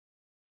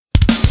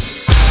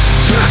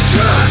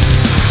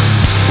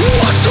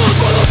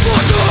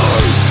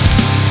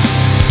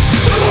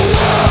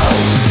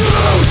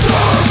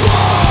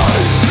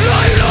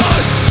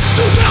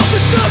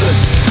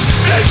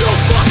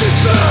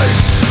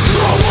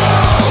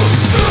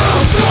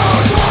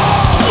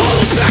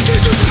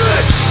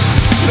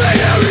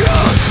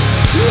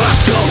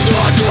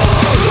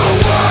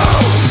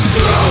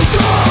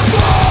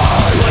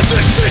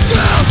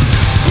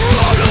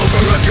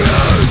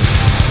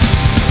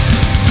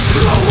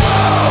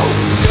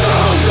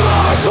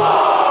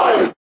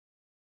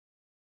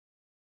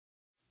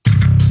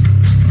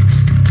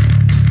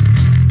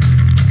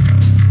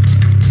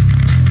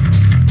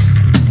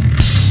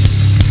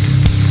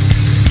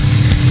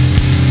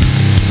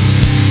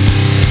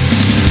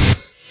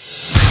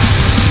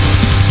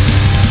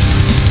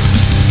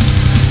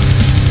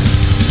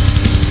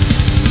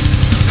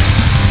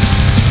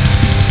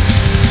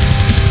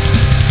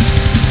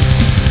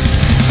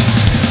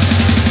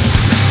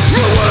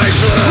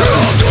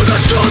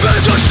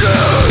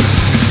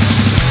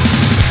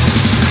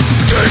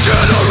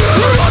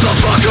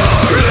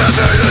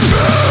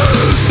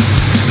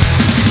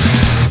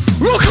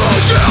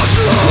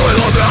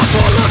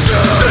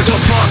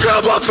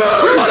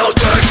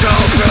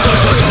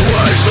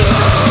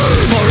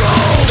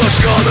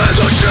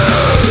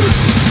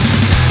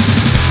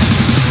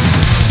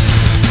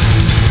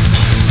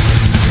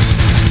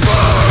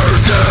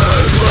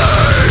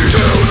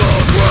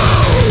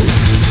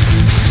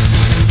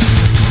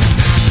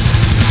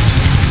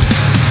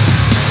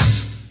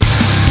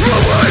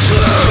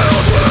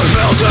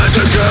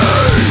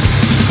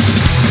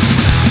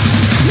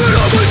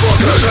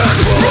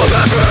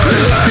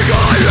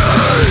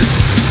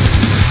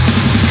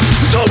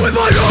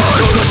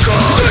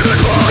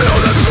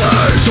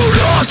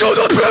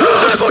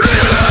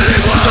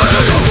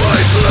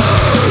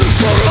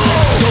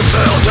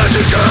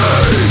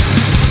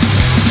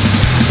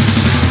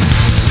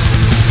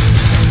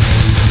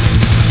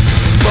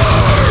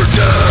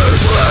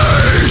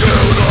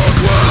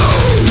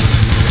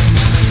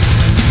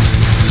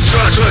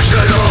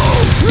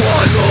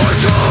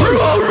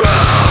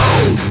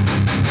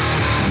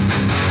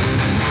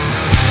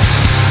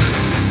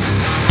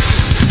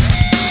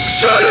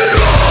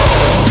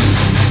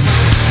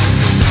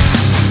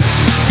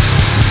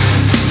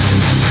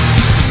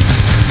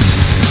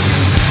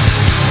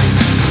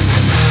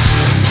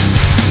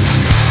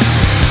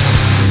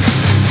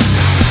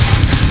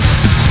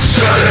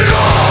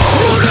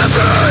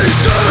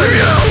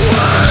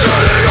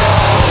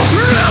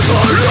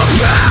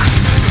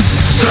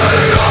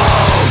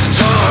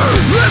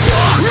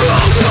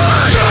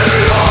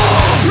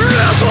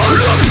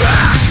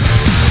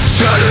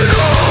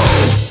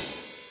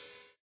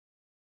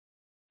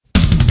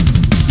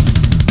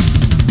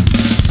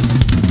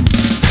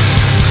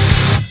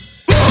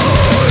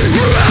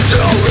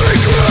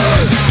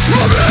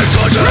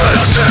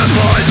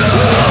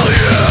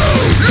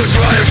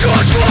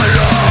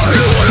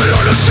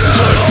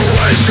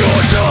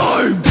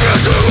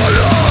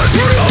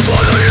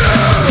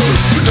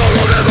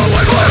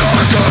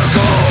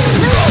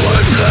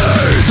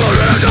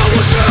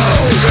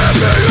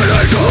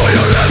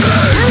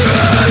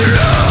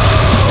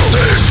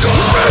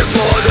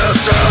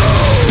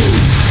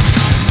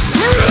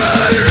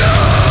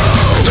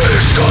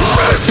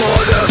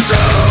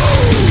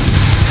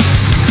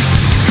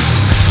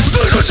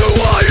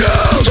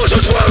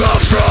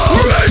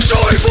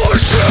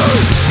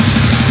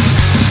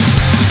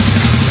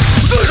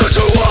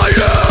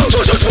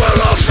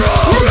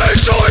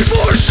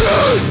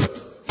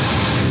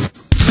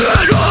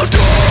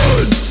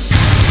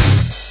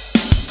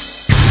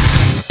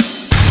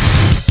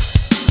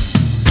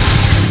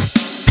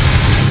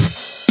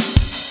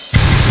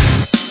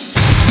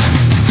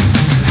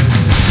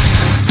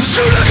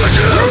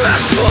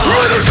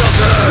there's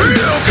nothing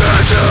you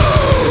can do.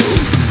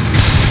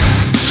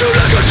 So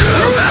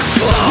negative as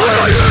fuck, and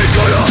I ain't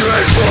gonna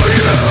trade for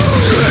you,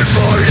 trade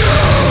for you.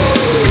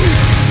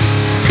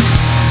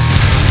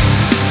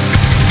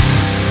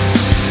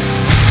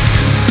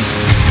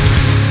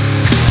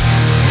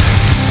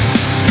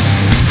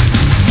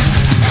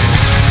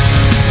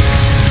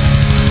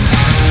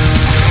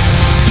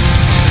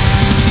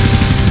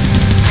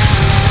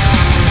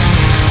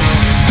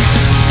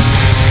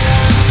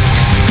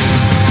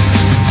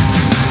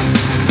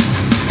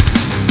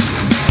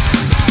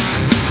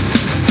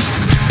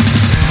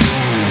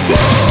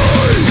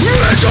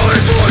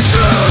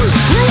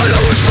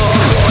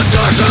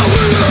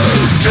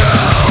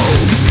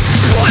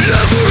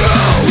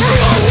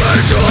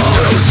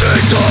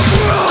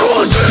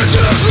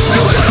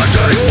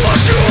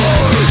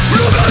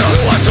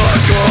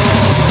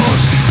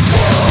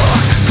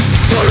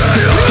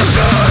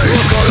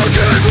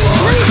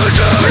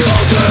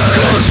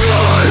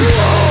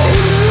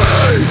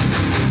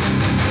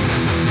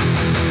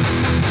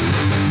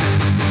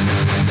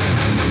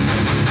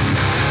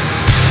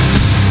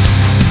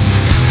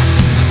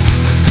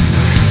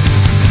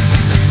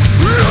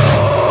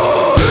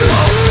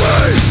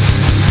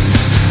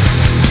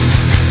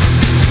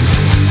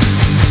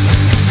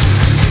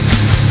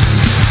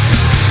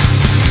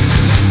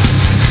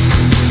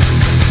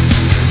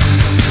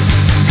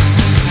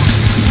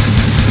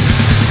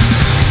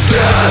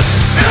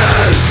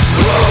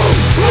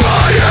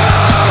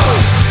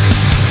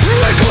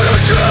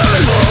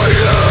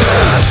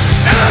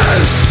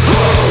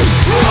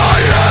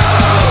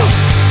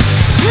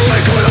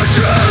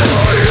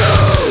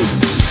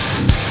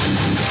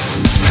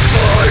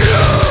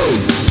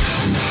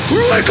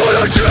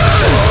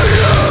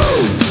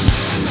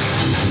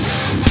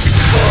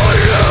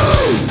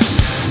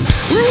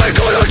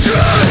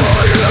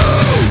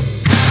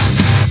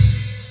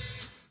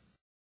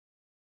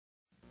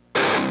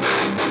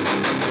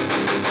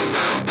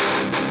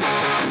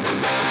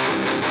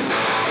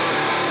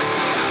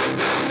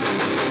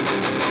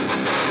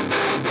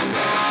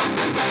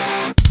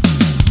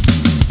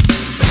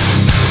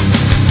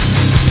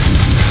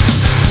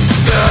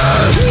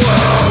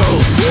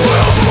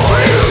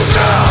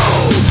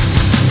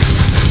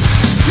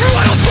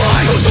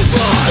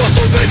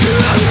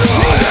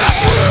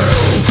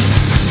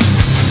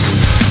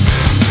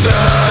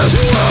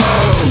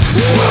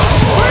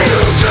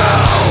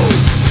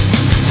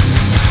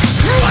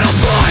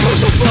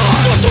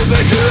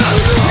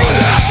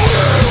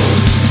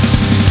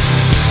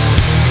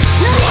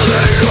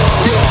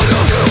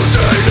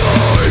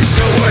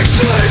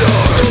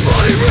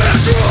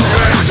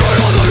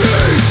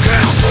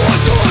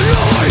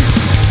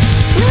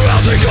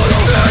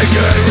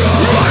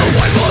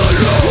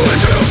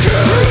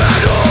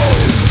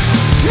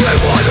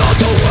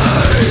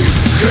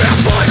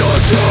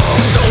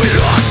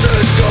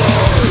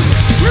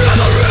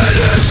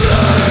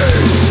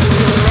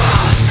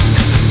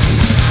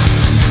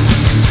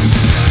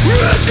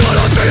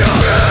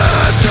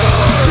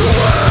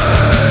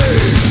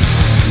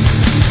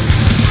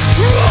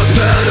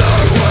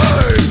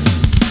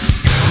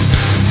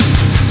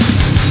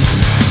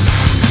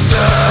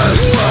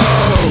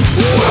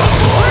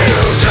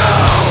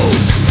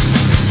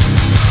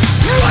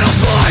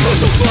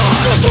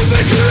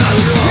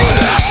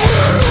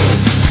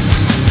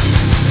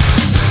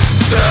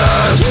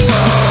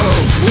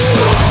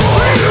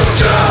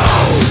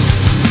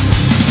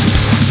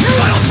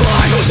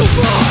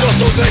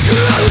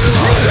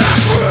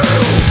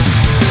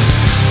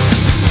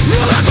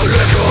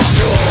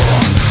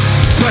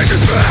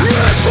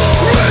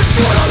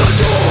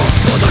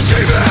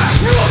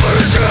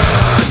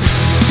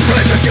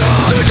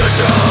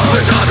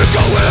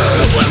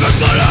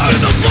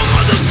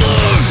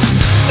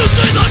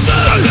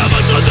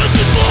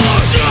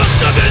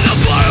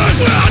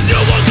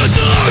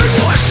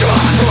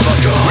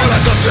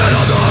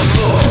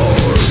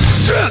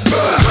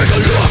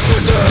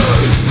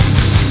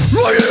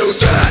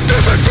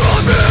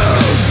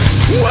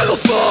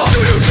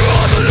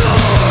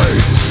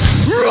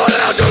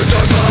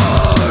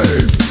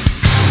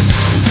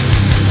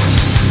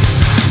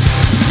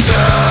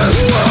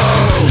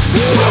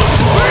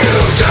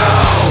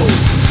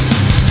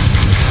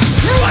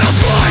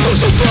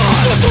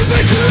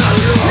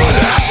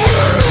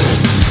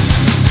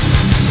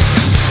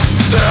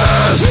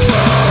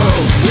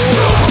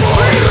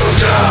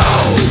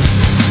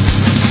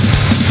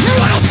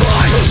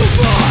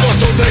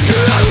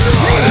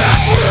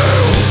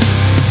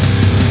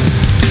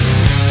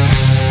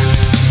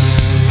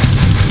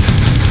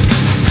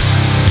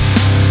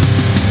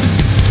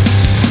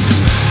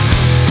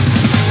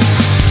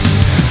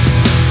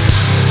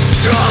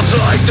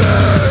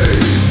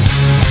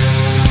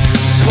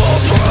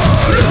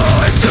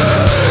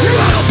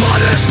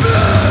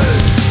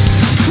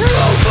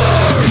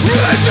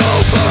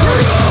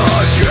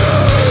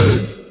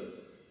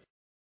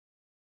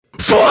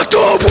 Fuck the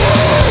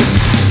world,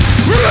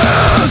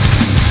 yeah.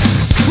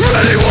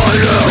 Anyone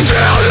look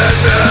down at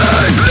me?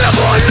 If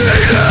I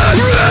needed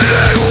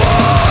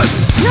anyone,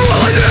 all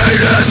I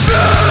need is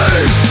me.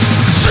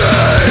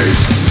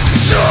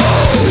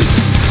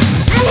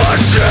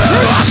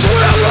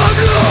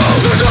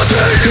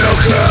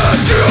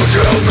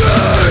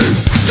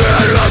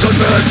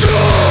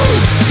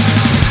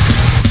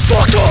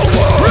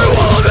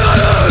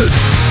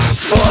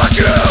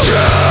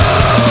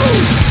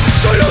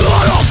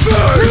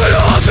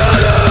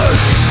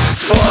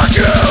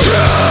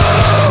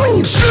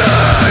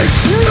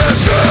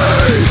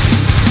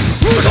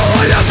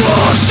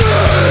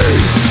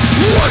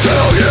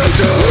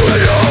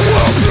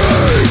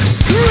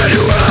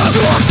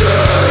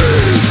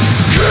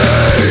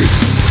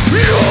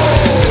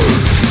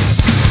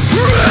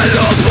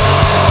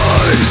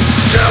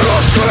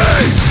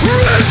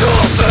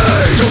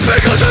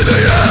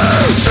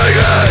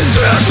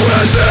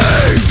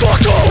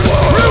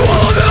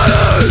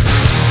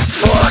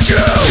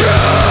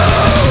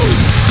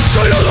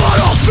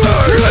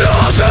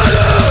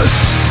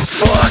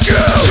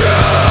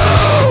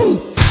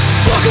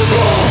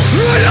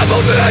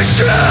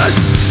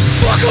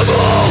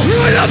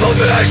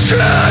 never mean shit.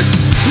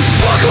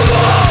 Fuck them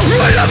all,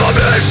 I never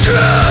mean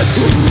shit.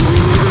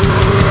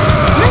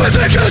 I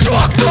think you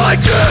suck my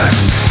dick.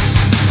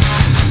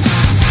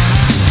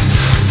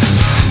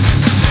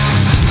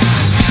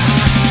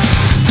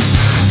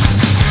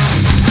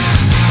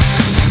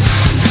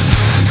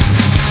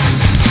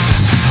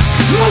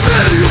 How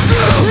many of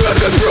them have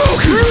been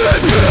broken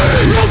in me?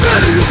 How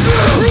many of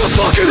them are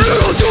fucking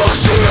little dogs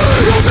to me?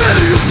 How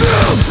many of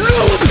them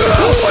know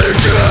about what it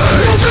did?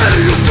 How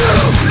many of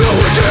them know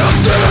a damn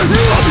thing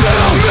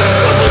about me?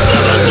 I must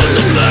have supposed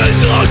to play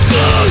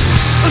darkness.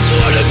 I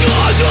swear to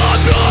God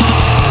I'm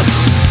not.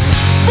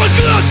 I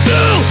can't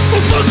feel a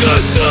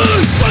fucking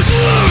thing. I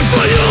swear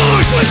my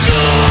heart is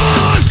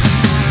gone.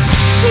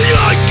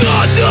 I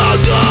got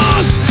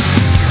nothing.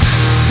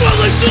 Well,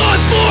 it's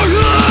time for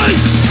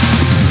me.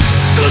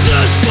 Cause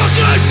this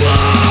fucking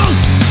world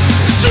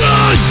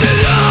turned it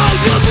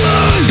out of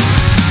me.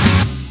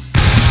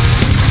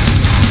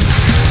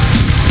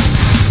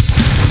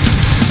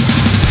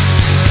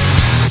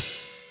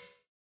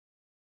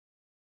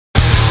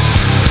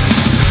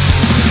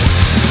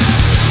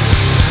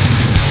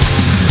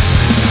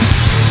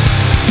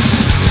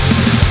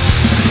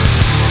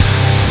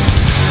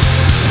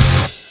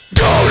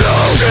 Don't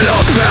know shit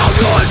about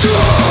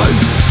London.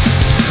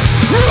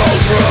 Roll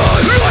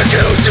front like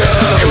you did.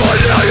 Come on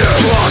now, you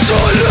cross a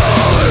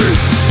line.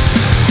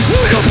 We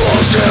don't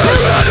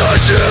bullshit.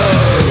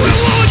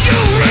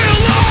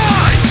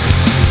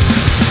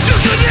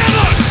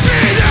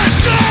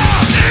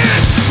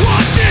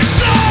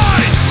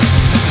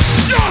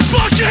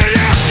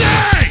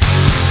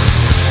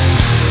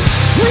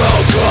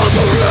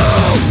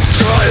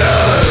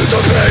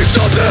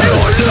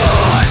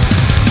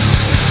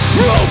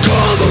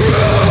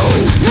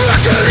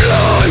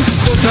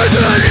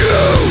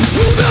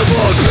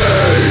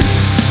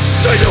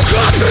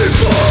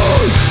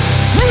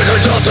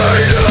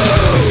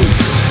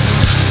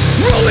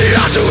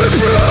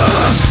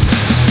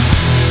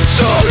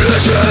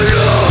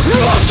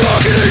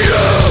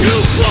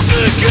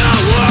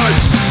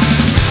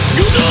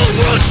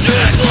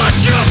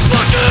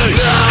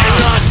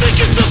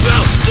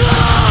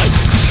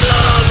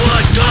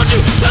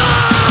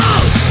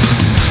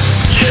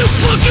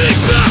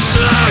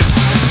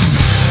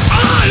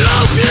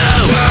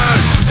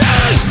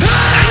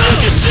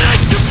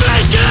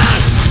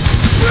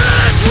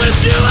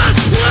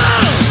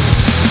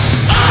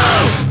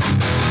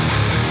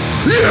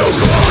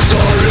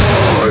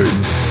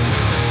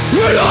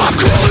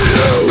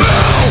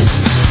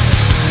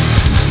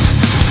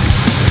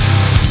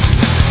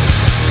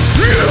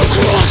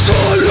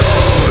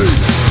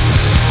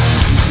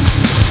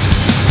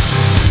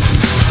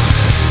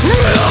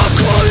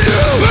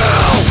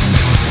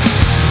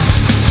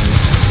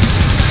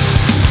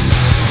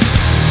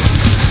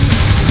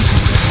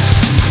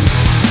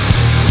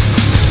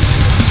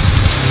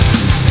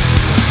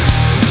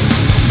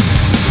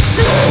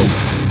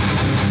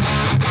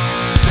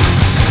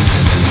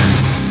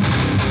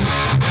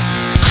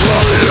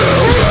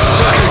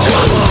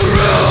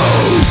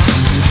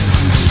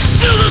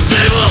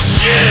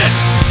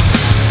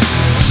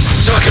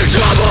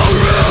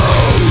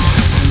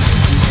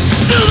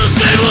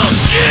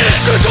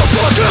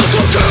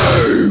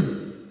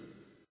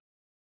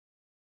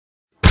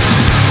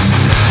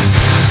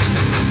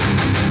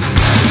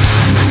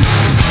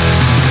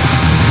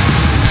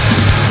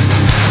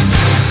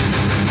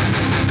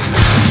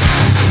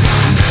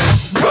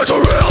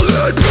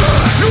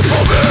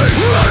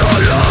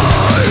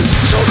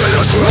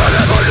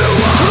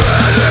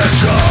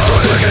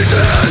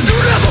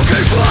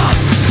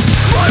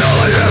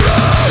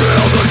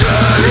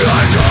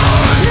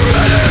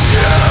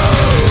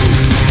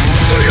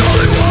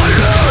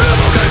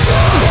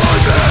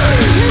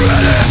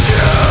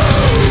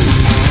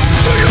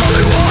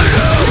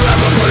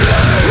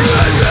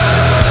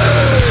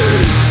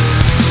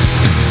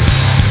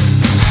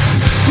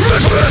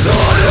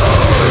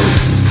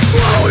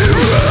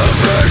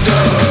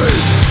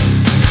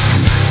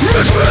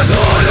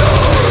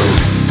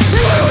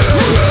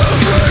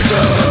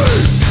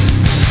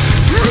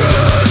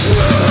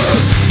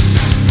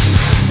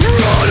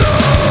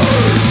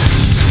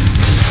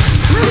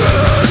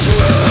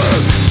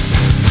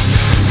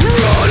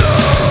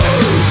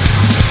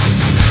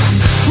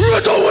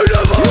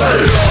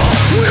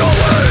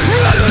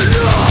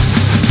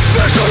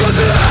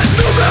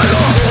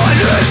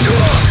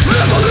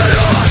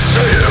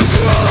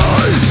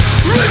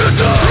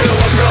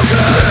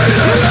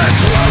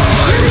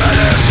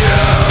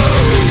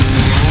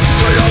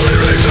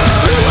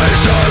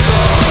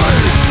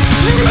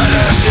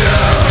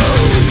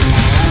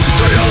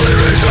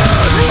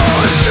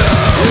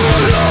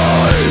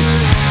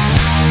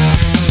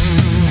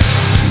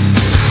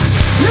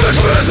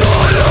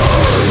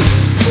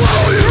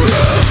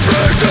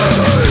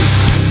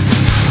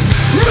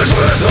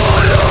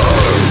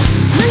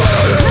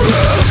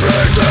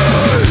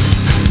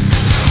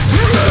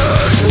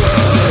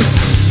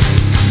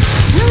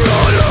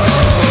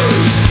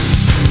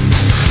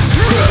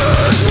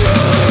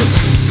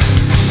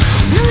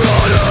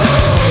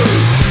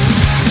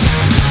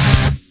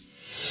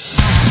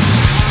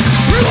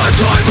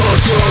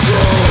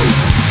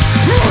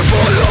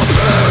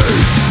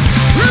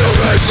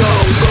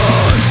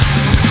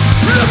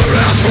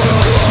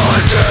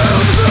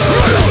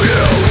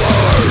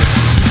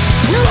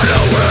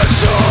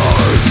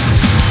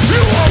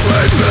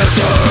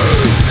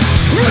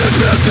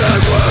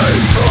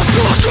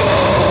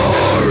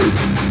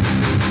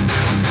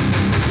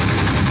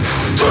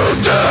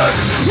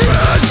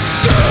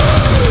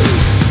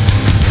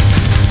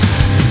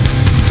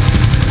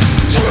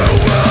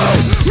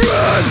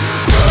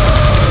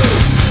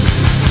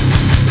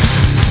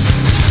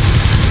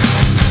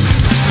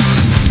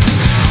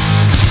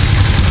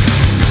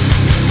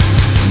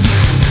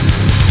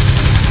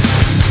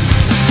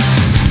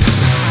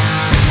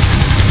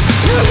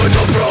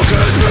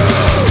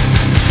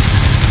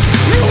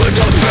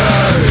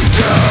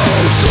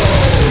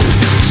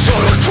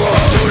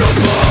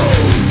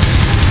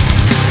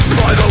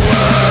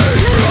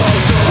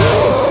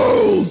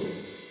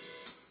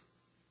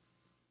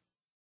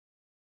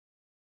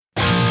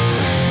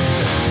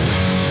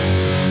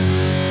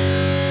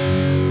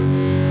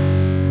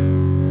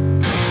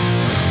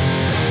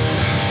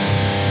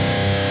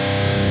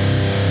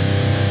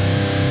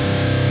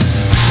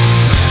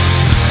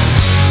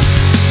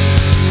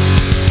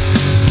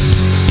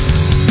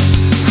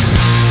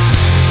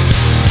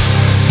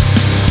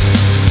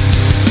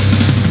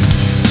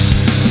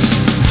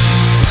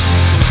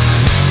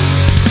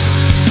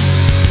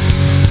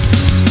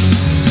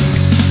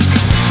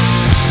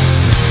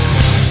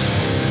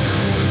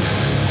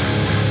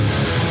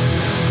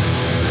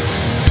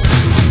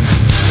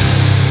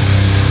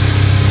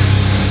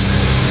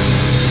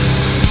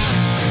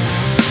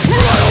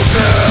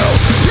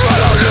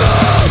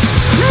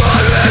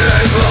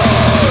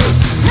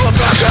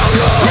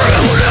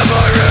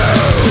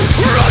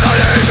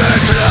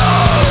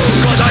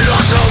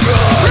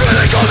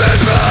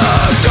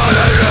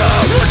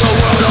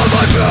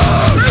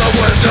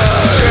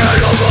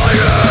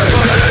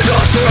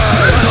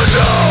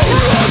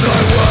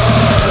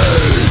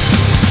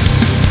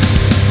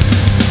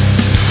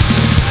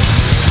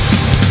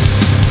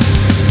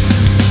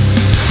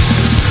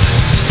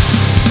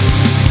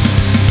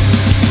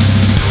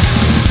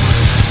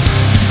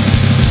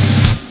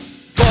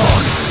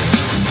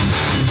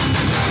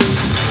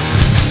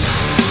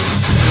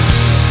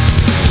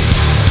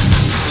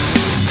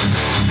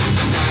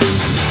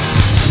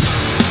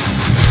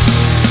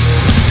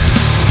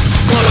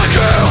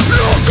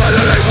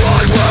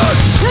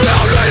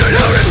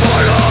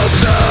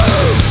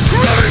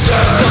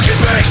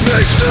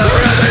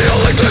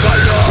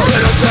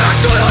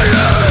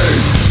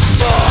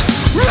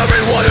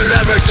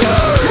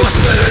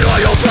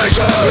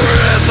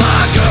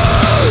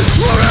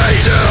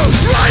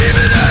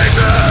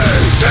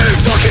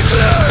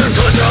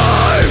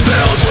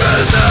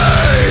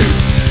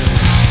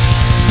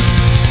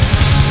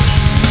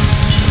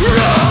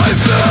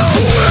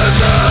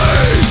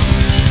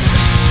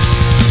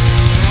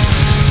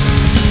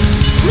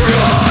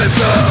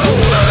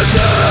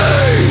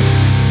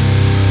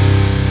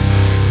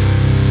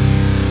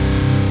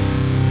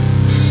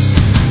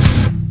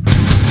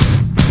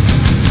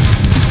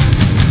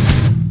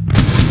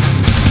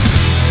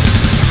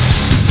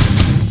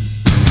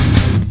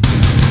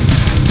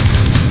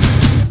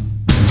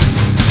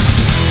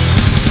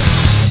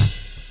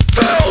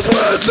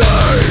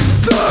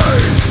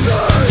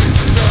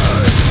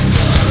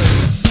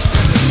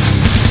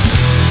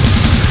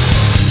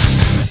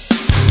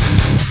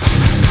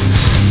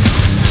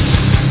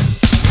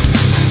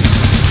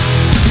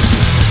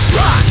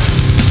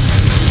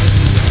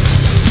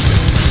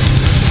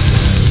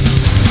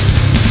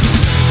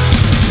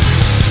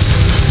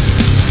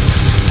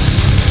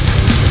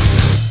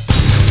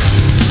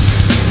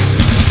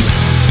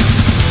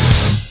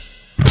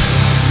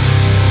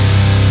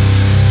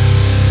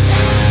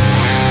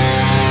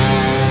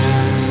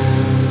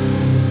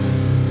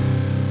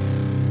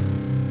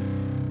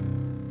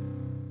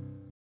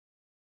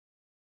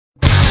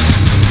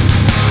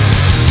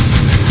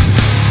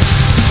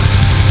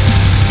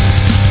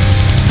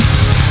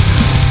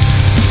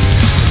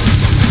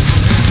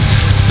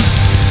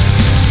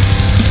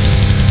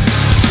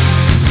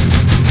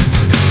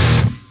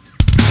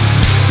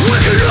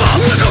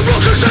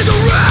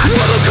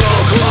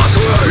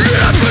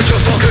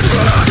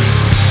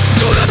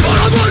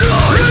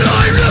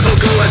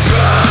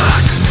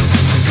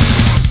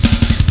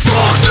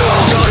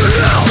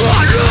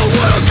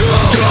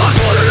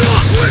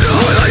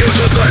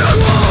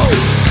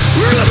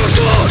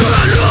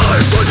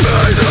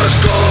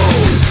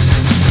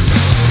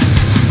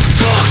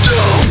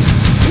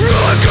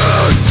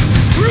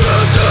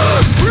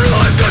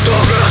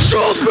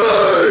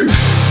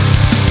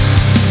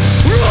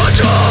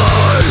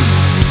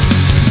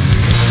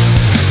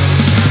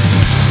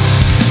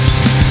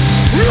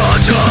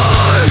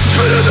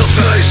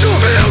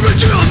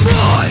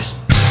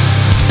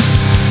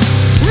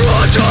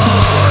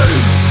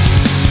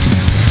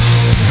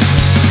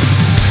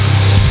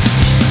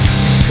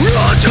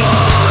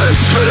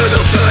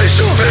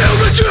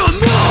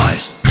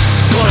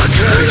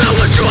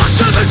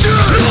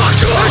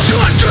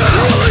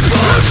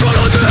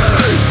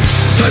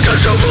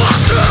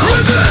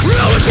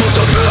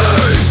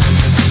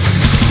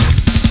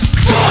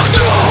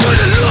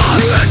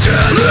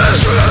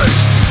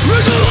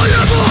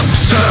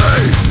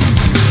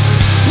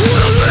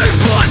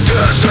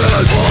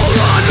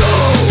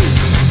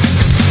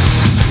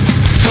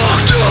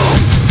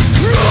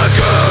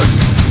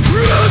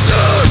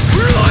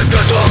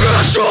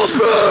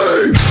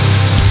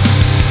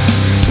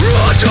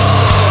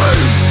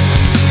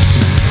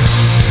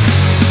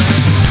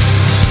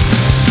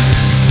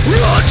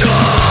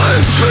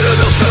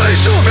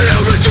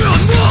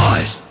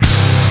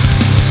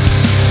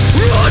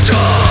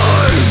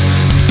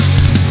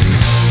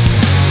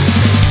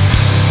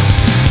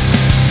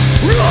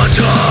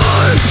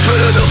 Spit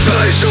in the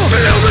face of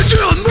the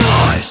origin.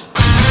 eyes.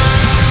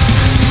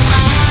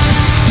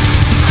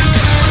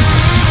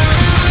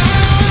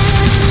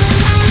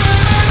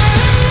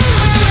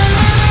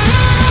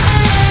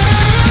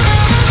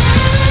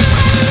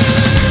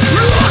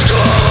 Locked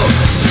up,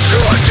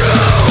 shut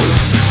down,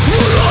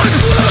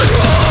 relentless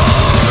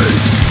rain.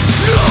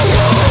 No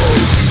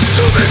home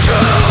to be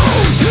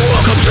found.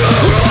 Welcome to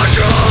our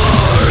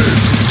time.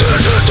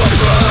 This is the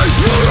pain,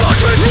 we're not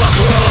being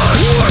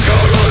reckless. We're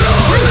going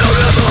alone, we'll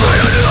never be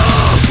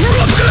enough. We're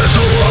up against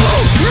the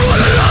wall,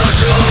 running out of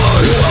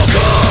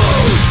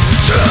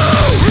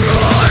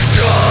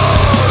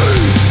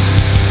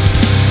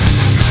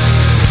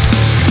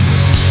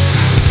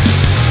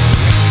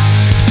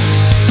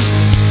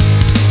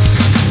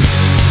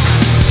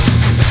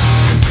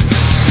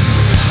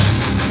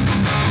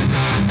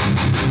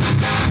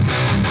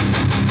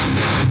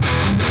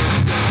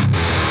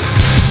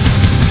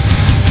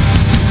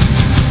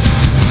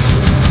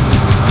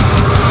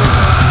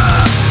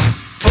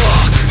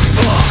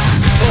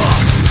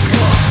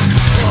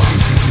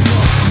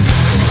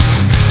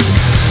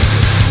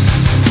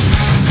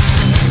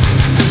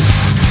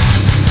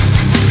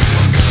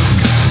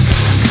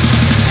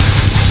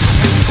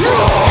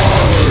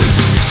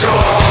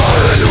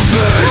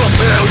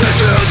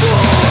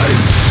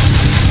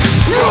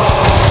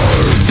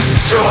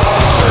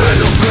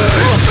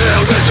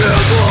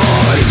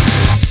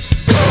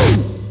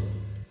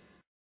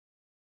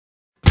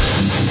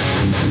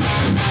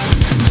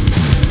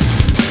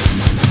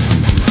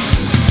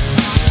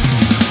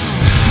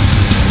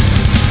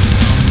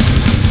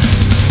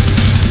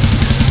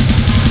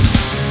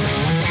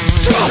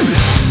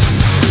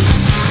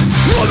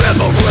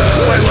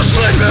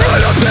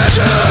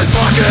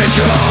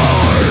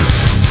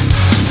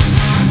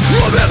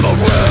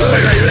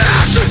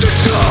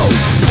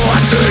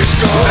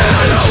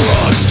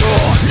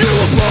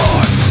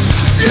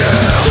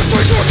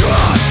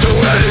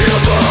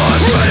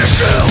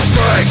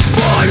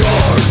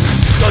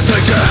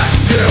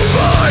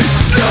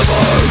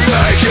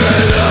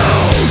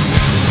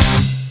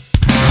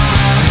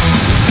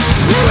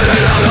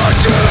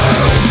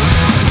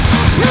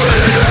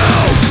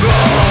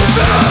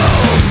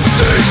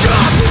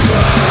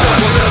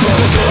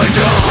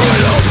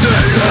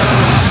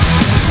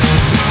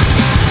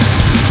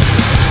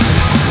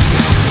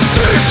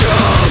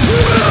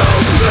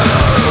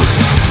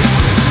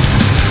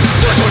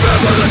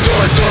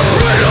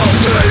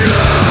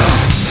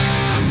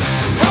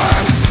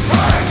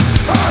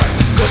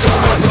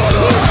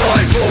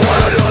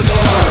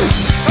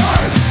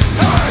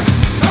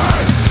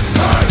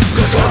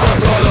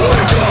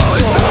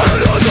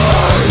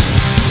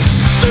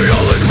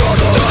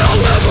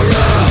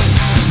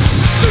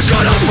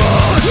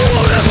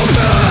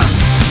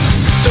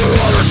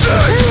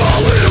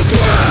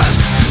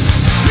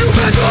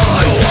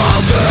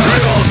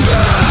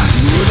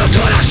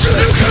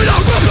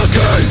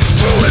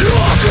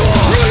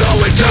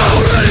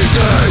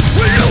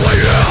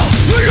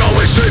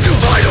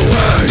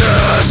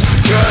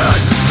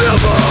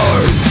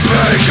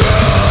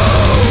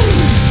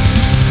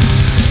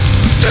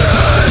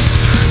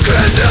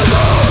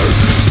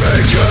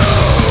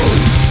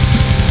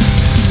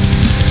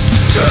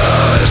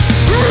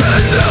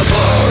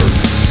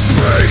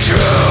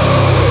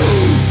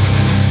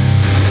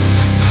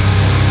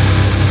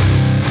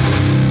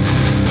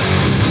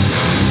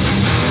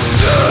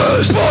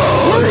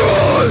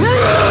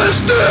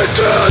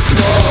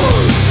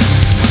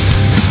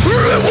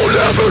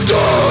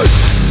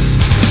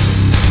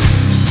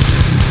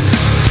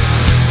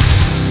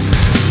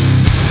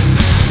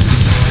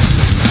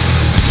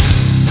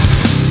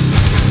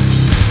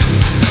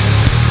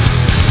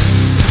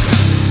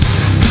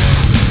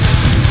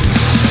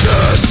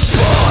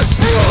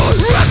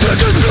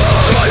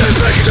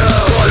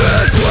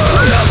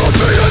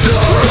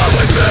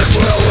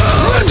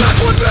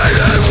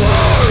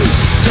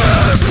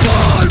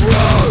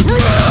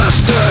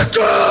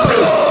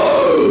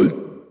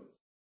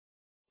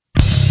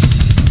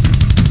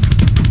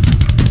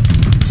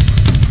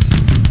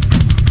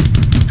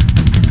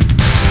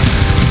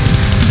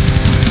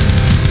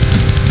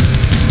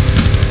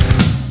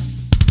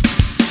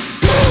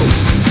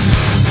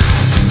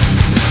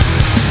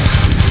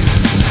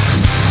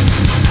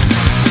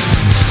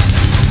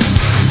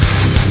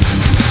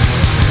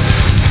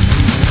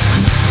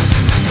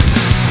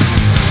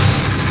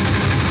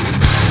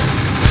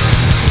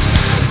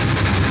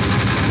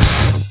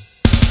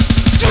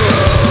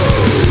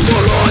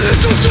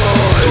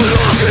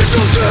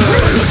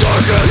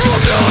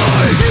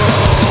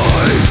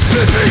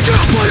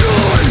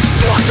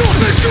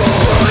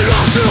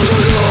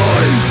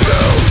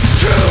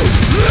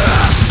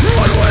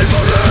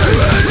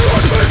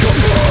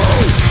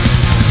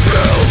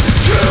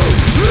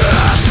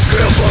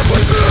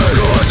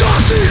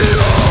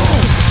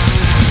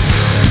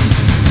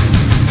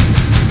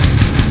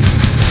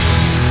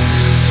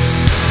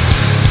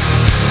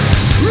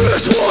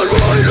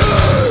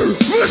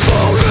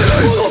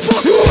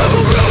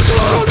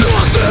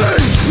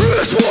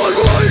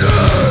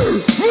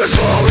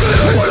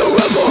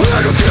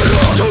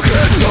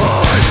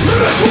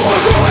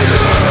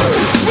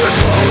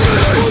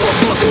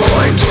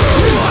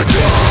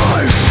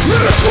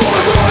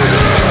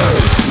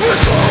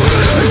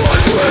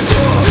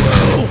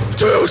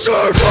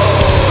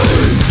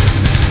survive.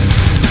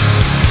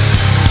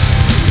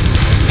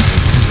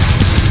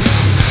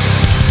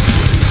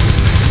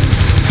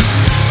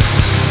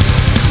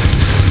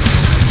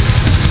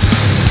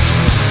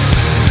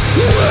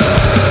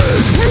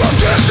 When I'm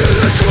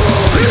destined to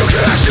cry, you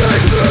can't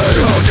shake me,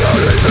 so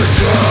don't even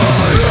try.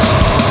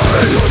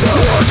 Into the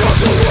heart of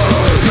the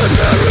world and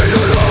bury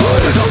your life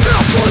with a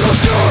mouthful of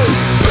stone.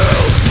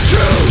 Built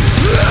to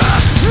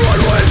last,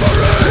 runway for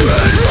it,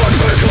 and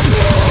runway come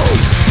low.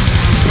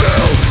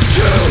 Built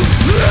to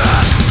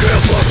last,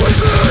 can't fuck with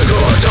me,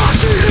 cause I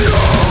see it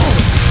all.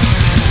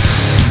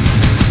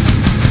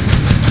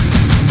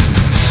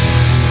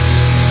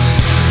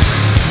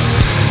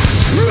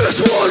 This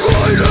one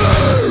right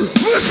here,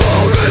 this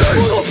already,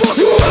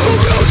 motherfucker, whoever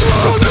built up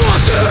from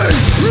nothing.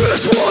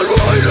 This one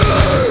right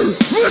here,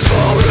 this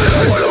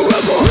already,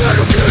 whoever had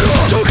to get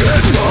up to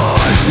get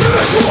by.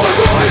 This one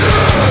right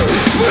here,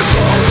 this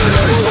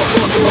already,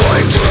 motherfucker,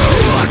 fight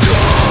through or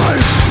die.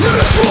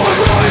 This one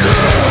right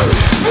here,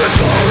 this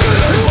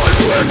already, one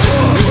with the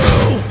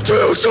will to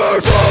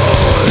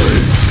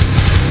survive.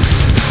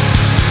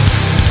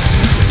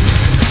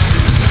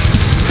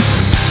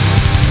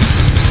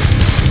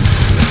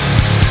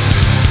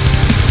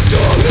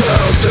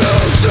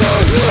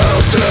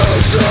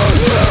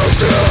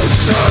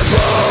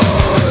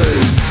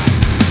 Survive.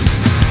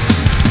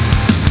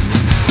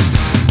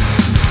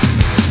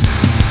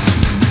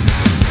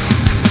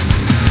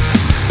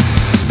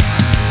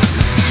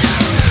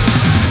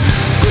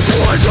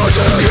 Before I start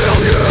to kill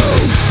you,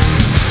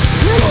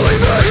 really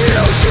make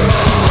you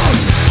strong.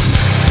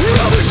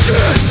 I'm a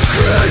shit,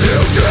 can you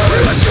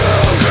carry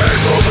myself? Can't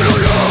move it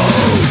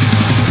alone.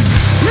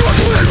 Not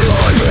when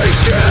blind me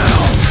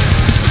still.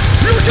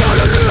 You're down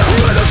and out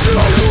and I'm still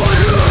on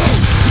you.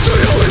 The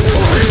only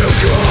war you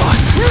got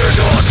is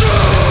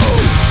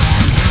awesome.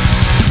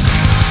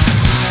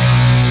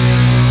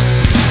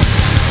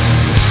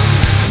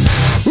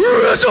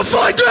 It's a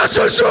fight that's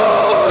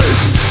inside.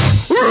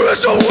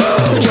 It's a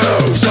will to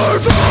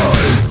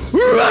survive.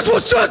 That's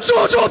what sets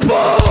us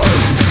apart.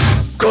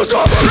 Cause I'm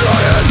a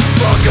lion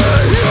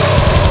fucking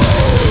hard.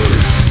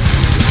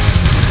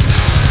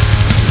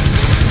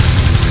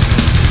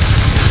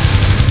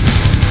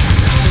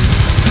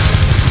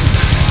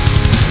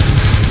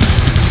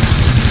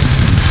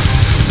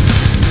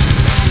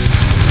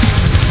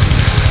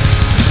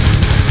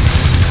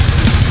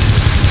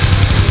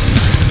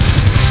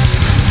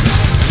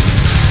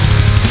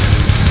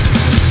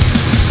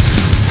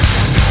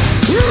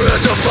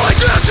 It's a fight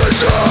that's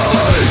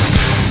inside.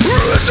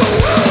 It's a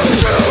will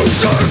to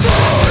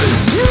survive.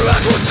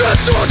 That's what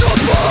sets us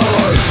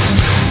apart.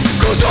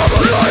 Cause I'm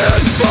a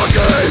lion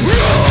fucking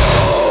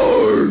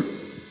hard.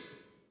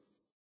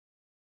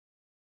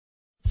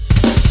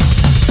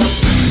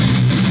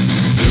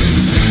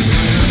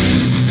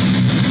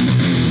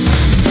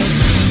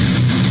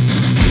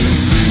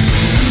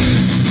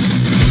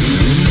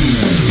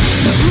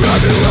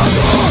 Have you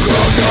ever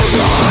closed your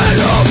eye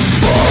up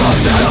for a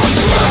day I'm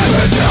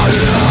living down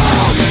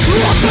now?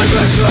 Nothing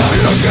makes me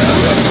look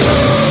at it.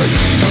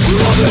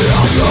 Nothing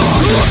else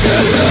not look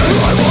at it.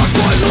 I want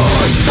my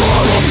life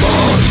fall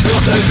apart.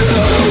 Nothing to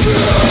me.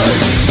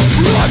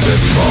 I've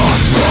been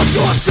fucked from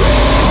the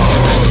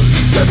sun.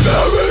 Been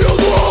buried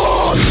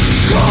alone.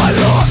 Got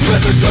lost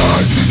with the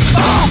dirt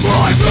on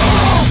my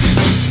mouth.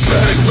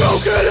 Been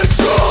broken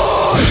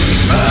inside.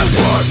 And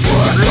worked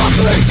with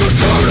nothing to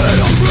turn it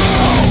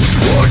around.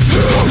 We're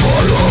still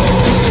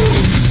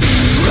alone.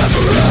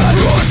 Never had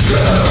one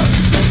chance.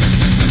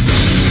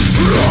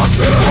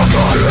 Nothing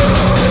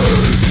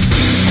forgotten.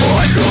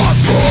 I got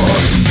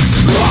born,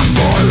 not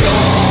for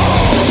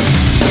love.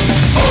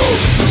 Oh.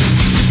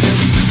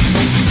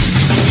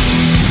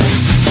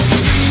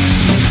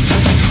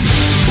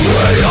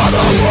 We are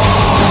the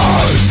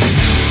ones.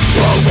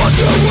 Don't want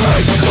to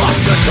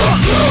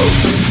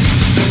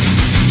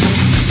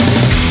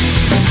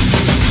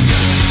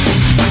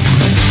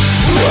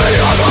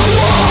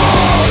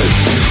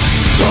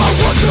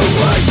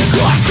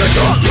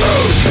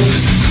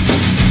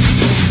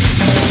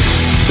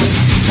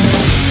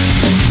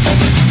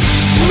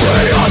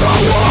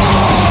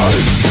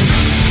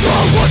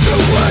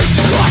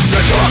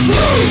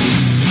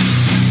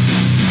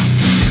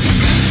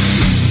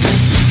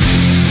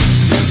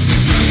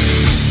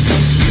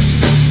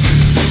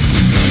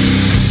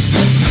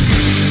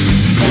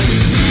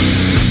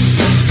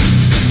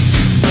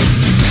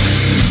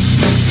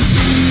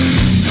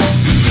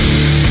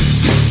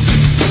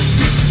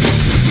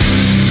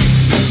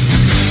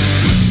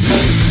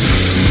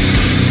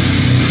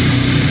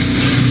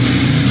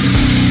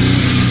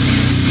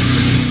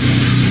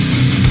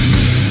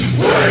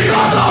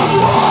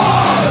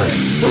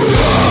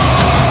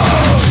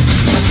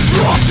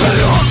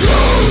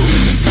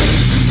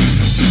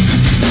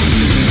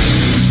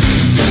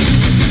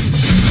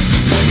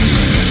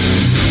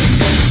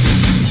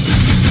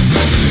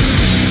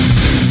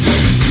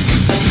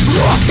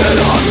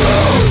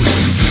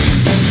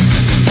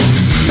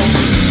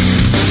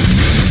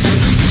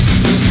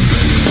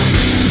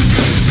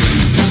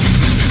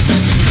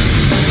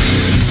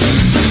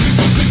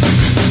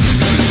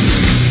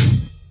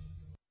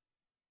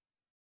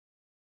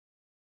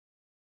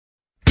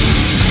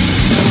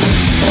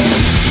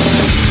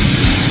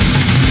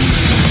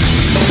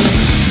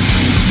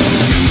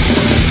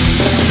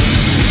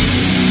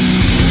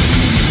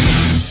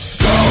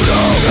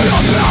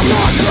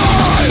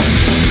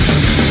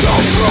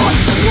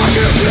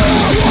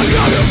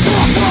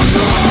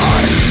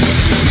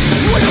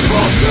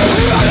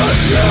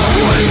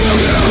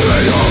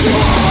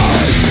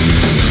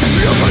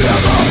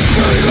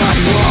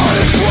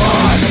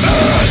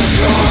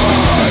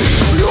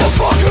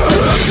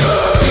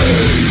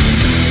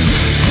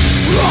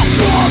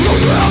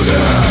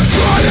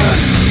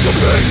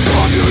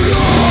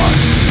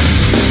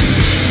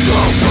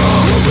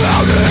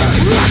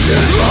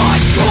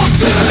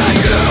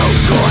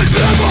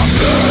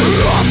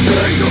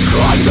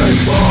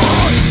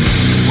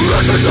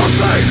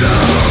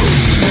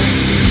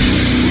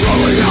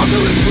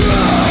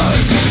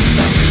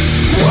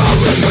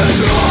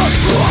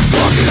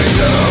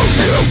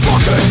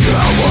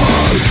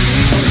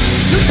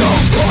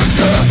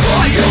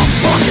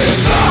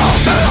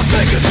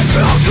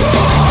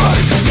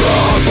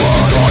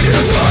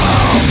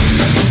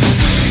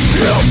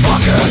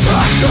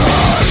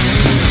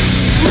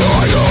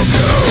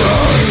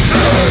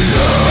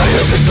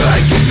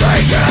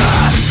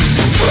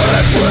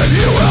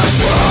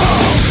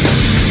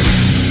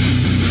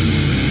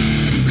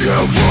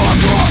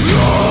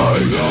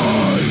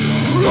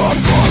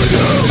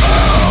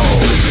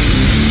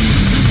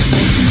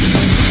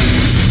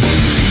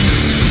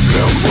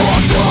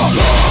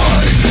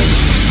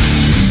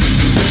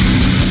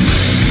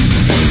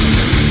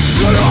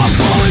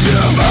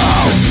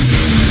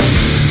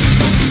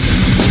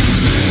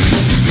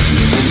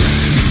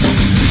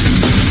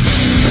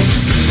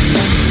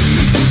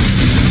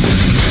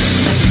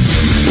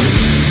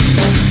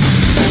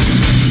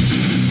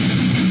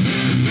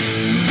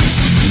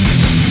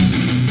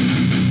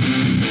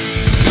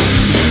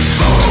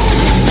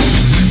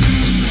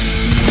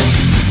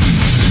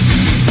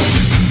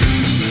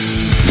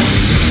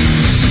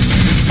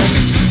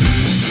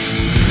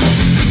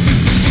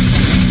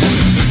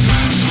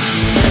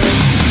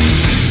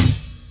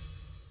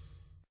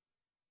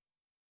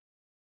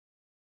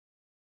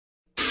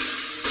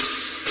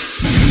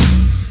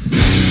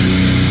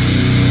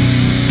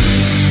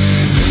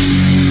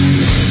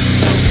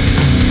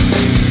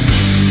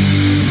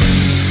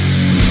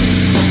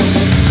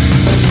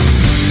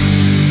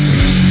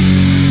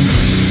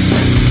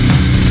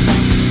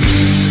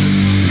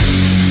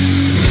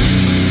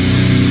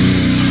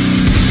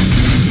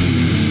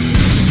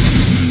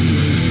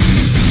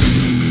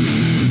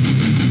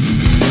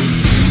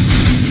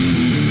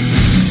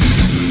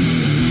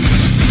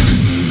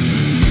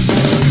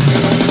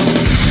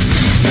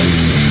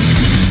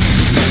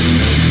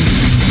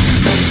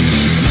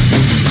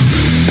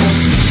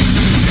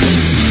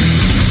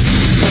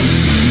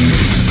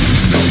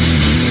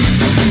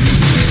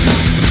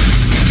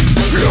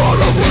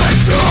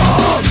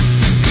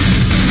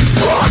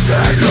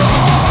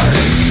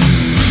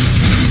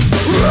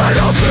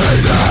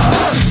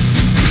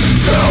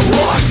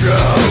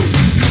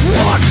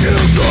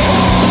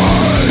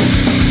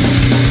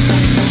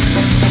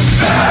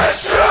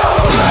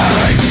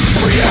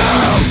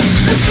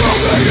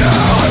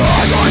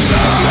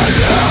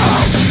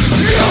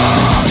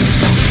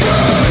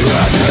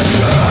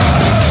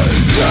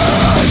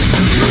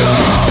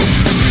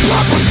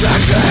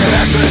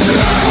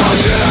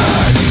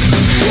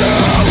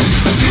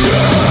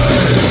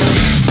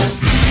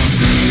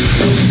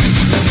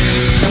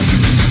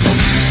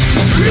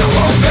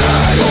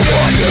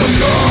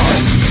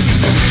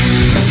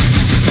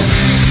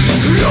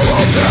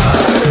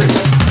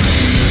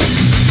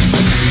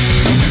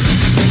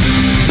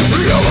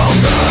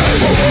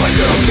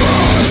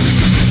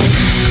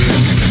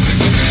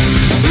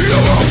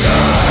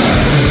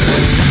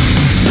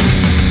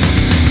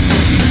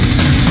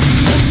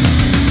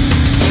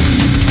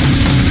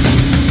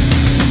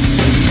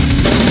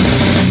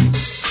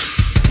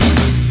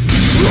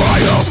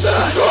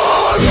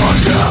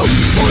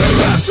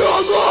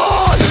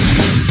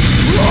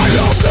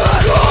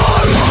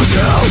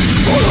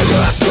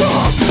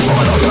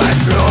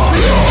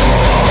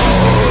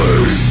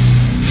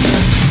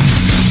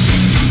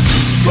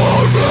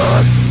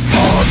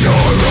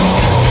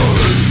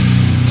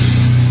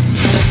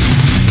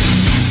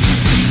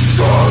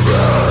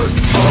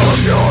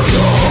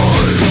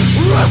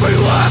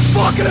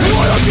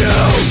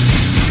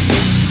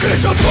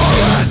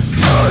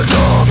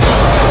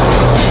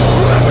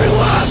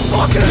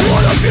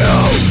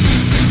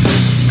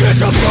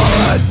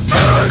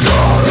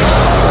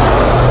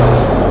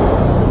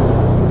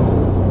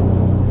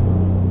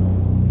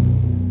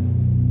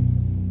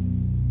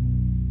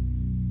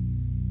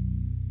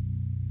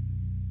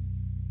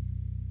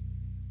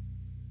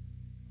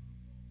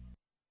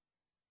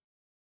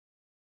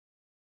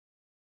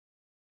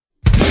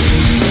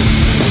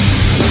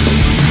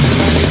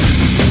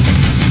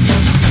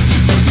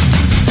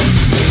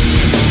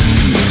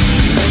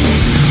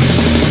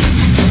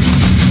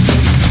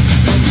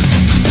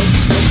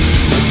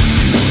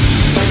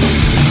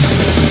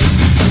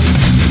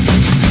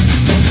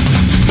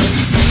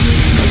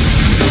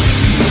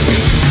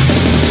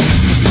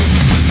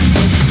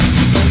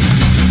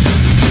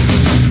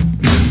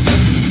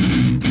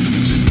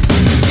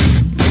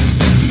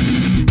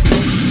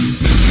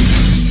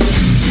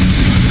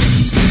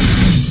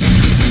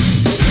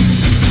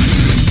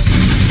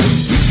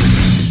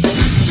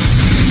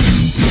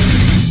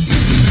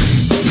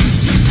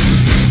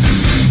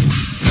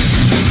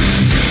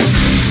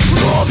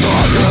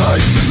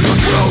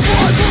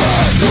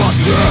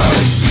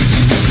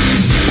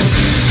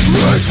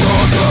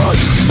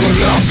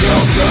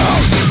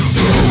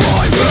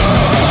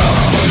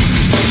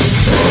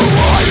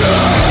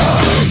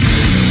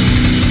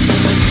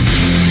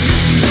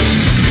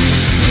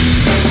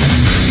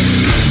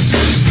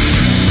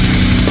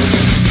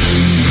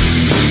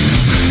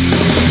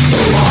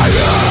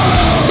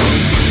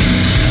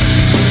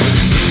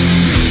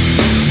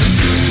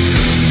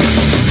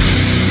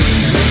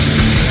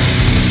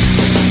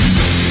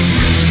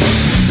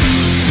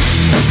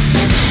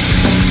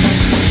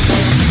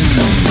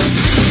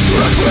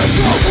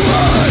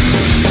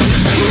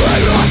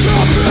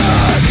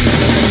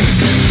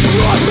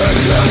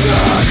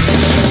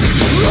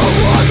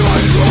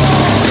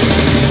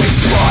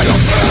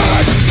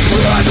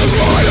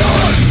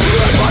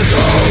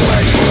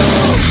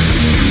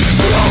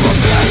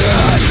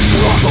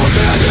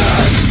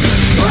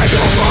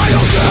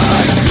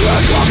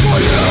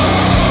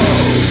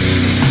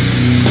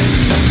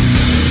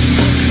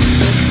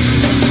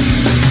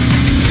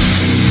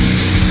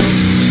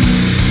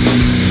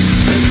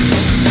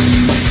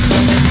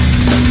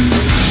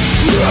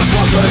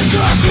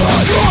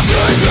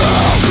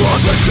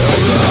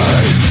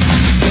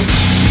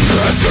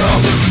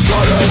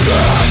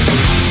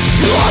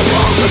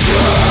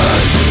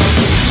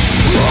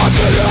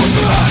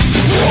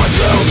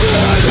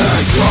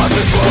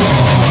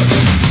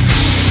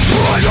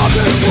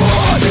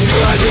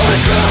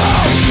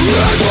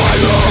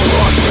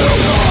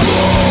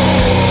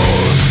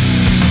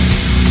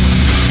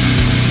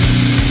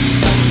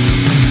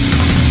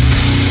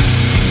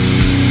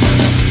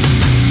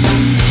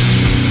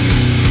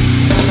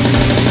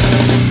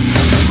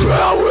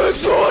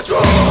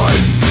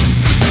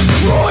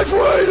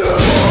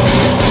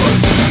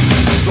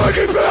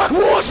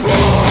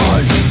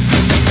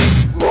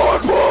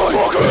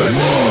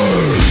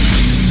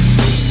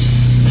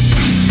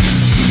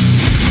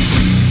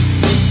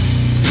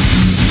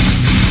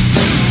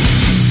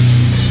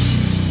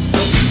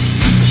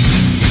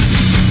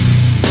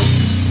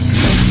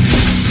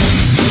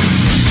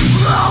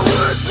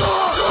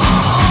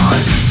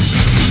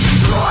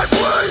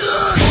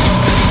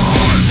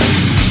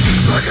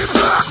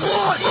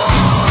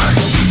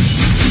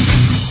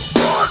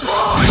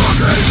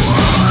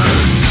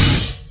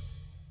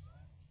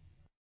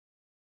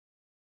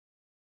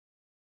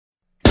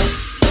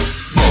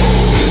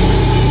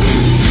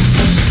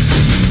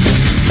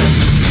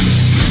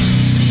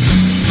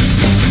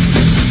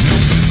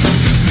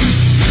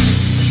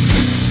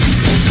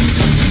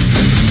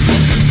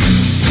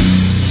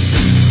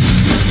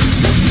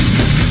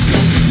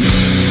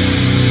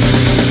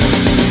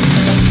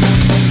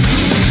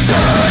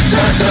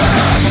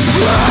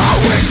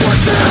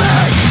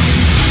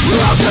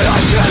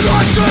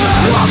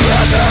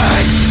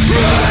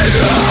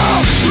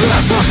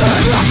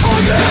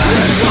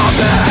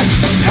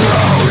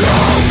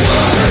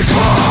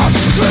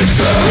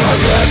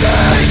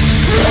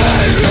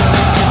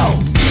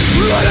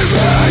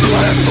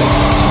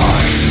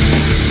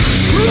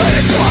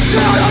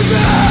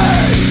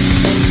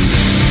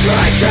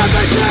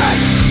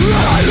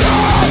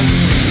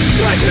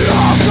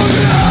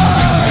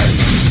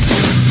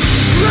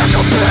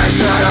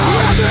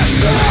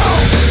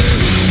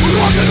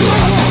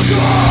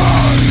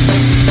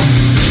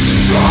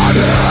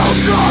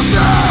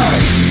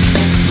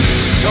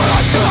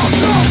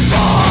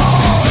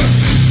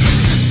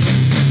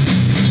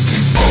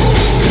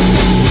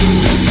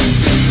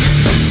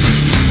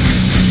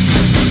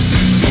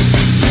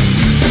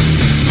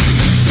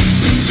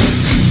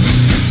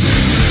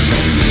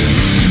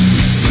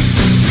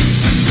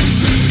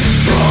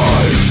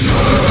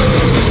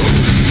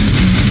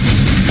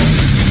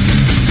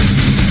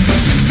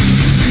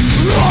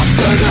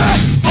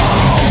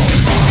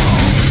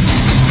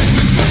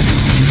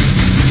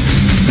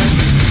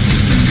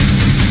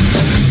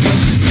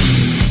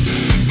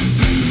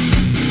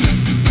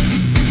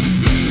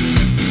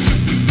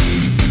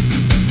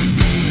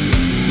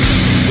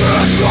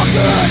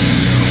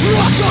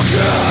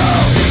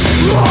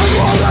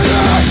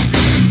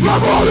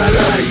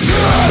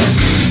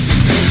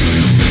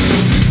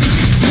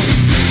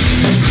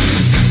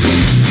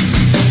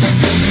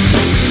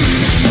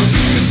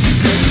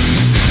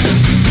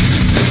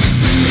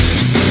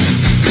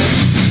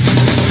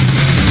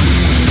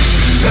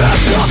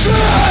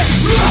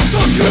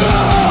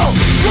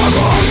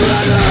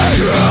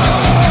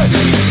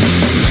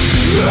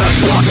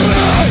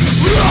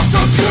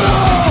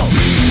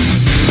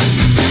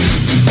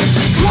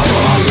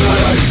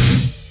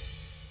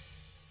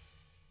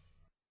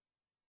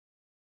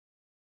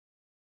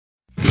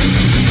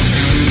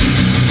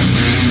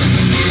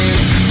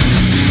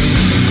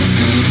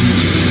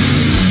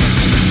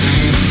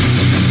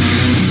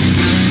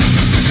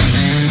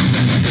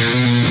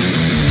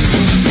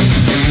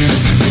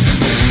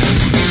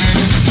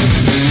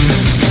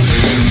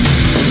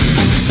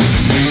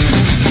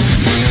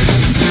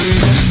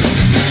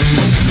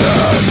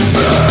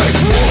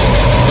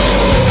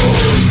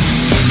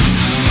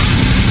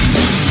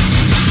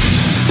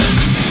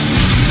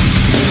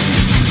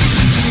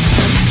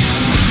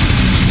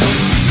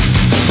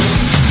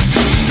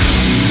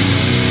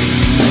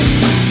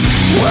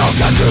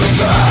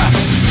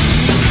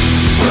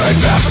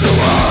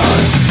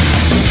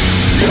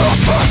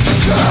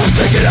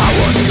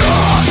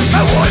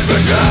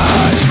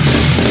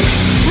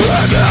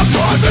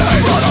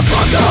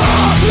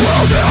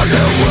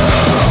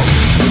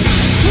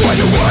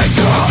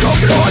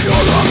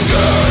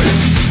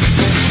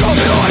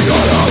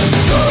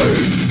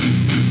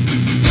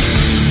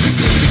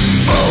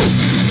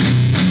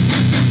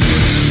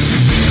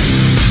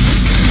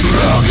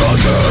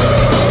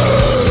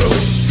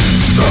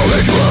Tell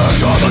me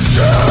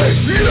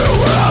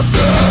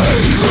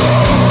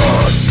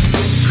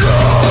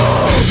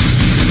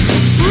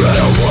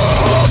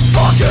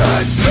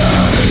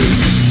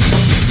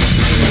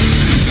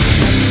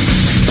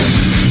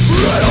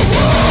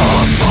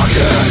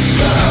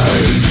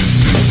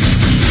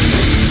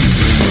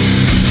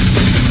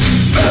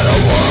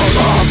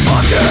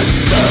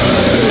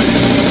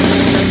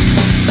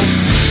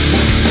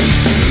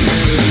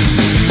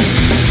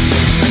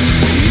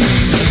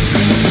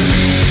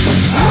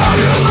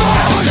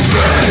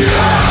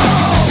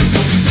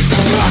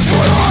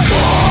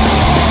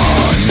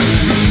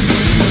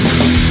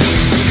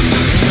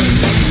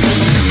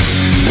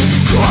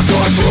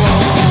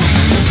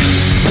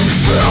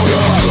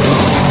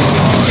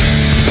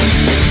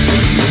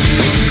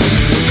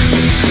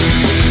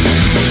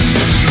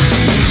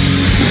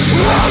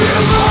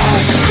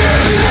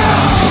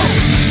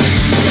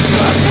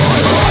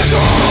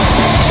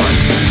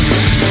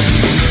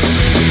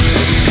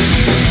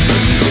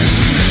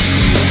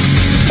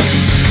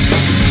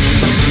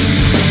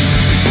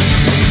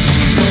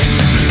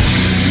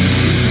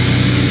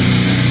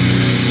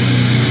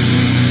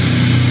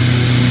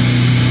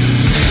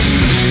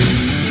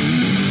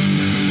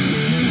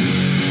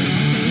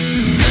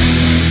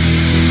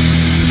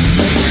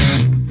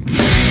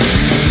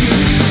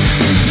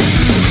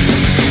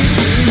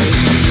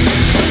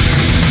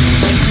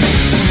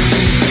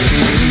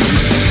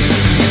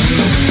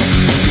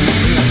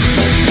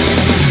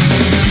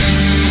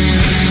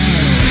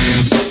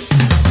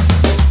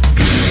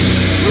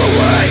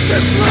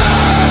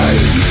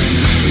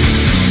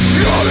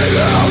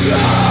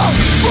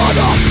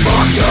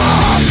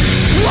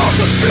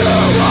Welcome to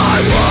my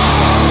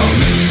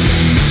world.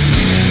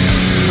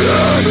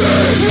 Give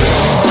me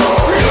one.